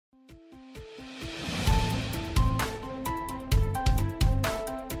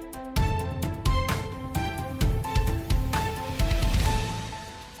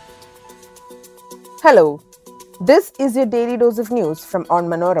Hello, this is your daily dose of news from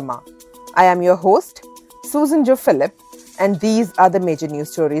Onmanorama. I am your host, Susan Jo Philip, and these are the major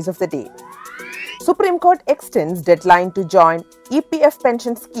news stories of the day. Supreme Court extends deadline to join EPF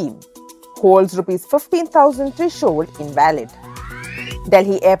pension scheme. Holds Rs 15,000 threshold invalid.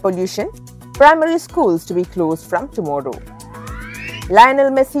 Delhi air pollution, primary schools to be closed from tomorrow.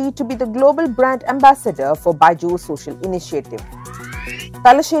 Lionel Messi to be the global brand ambassador for Byju's social initiative.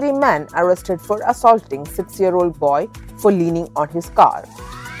 Talasheri man arrested for assaulting 6-year-old boy for leaning on his car.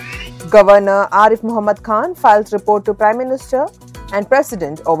 Governor Arif Muhammad Khan files report to Prime Minister and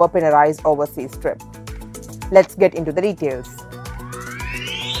President over Pinarayi's overseas trip. Let's get into the details.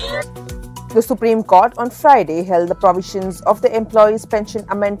 The Supreme Court on Friday held the provisions of the Employees' Pension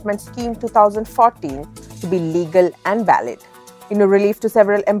Amendment Scheme 2014 to be legal and valid. In a relief to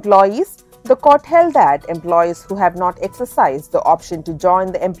several employees, the court held that employees who have not exercised the option to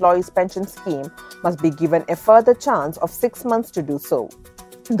join the employees' pension scheme must be given a further chance of 6 months to do so.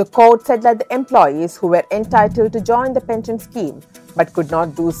 The court said that the employees who were entitled to join the pension scheme but could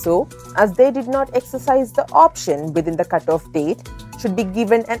not do so as they did not exercise the option within the cutoff date should be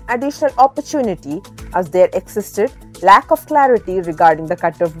given an additional opportunity as there existed lack of clarity regarding the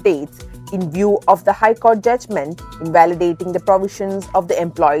cutoff dates in view of the High Court judgment invalidating the provisions of the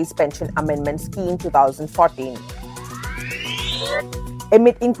Employees' Pension Amendment Scheme 2014.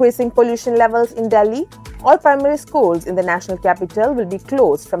 Amid increasing pollution levels in Delhi, all primary schools in the national capital will be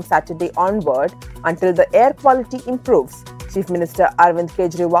closed from Saturday onward until the air quality improves, Chief Minister Arvind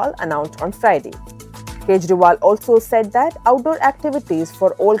Kejriwal announced on Friday. Kejriwal also said that outdoor activities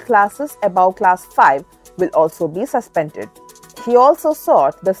for all classes above Class 5 will also be suspended. He also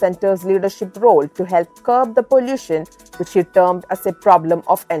sought the centre's leadership role to help curb the pollution, which he termed as a problem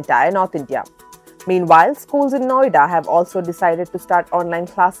of entire North India. Meanwhile, schools in Noida have also decided to start online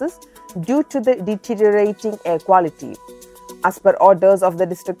classes due to the deteriorating air quality. As per orders of the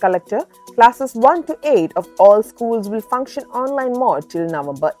district collector, classes 1 to 8 of all schools will function online mode till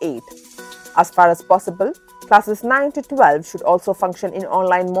November 8. As far as possible, classes 9 to 12 should also function in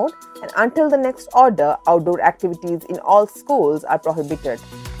online mode, and until the next order, outdoor activities in all schools are prohibited,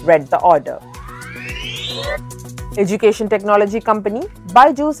 read the order. Education technology company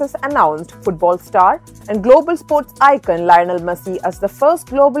Byju's has announced football star and global sports icon Lionel Messi as the first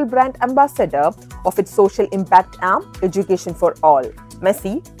global brand ambassador of its social impact arm, Education for All.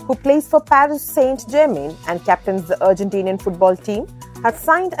 Messi, who plays for Paris Saint-Germain and captains the Argentinian football team, has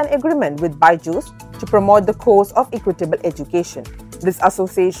signed an agreement with Byju's to promote the cause of equitable education. This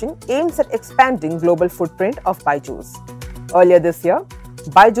association aims at expanding global footprint of Byju's. Earlier this year,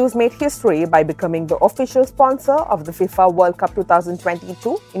 Byju's made history by becoming the official sponsor of the FIFA World Cup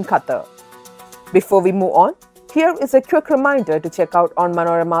 2022 in Qatar. Before we move on, here is a quick reminder to check out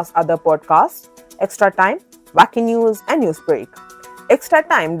Onmanorama's other podcasts, Extra Time, Wacky News and News Break. Extra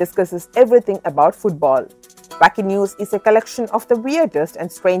Time discusses everything about football. Wacky News is a collection of the weirdest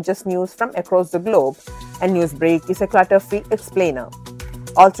and strangest news from across the globe, and Newsbreak is a clutter-free explainer.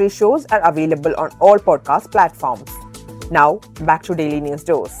 All three shows are available on all podcast platforms. Now, back to Daily News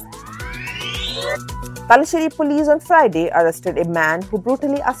Dose. Talasheri police on Friday arrested a man who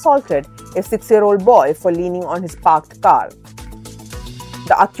brutally assaulted a 6-year-old boy for leaning on his parked car.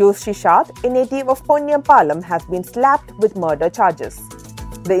 The accused Shishad, a native of Ponniyampalam, has been slapped with murder charges.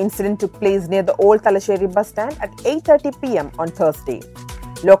 The incident took place near the old Talasheri bus stand at 8:30 p.m. on Thursday.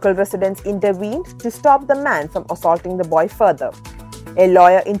 Local residents intervened to stop the man from assaulting the boy further. A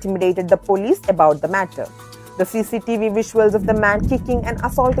lawyer intimidated the police about the matter. The CCTV visuals of the man kicking and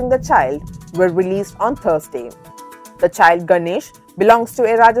assaulting the child were released on Thursday. The child Ganesh belongs to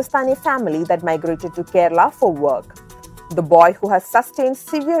a Rajasthani family that migrated to Kerala for work. The boy, who has sustained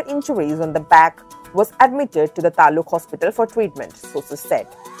severe injuries on the back, was admitted to the Taluk hospital for treatment, sources said.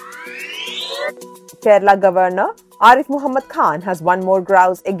 Kerala Governor Arif Muhammad Khan has won more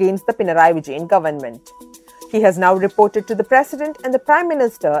grouse against the Pinarayi government. He has now reported to the President and the Prime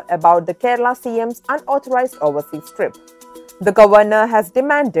Minister about the Kerala CM's unauthorized overseas trip. The Governor has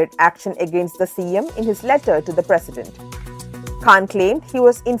demanded action against the CM in his letter to the President. Khan claimed he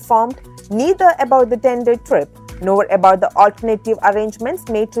was informed neither about the 10-day trip nor about the alternative arrangements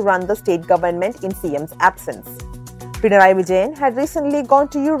made to run the state government in CM's absence. Pinarayi had recently gone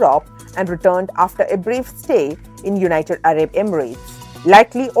to Europe and returned after a brief stay in United Arab Emirates.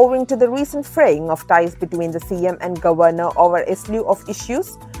 Likely owing to the recent fraying of ties between the CM and Governor over a slew of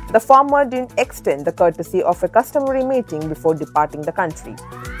issues, the former didn't extend the courtesy of a customary meeting before departing the country.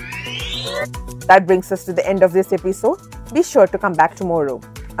 That brings us to the end of this episode. Be sure to come back tomorrow.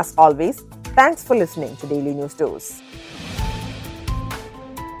 As always, thanks for listening to Daily News Dose.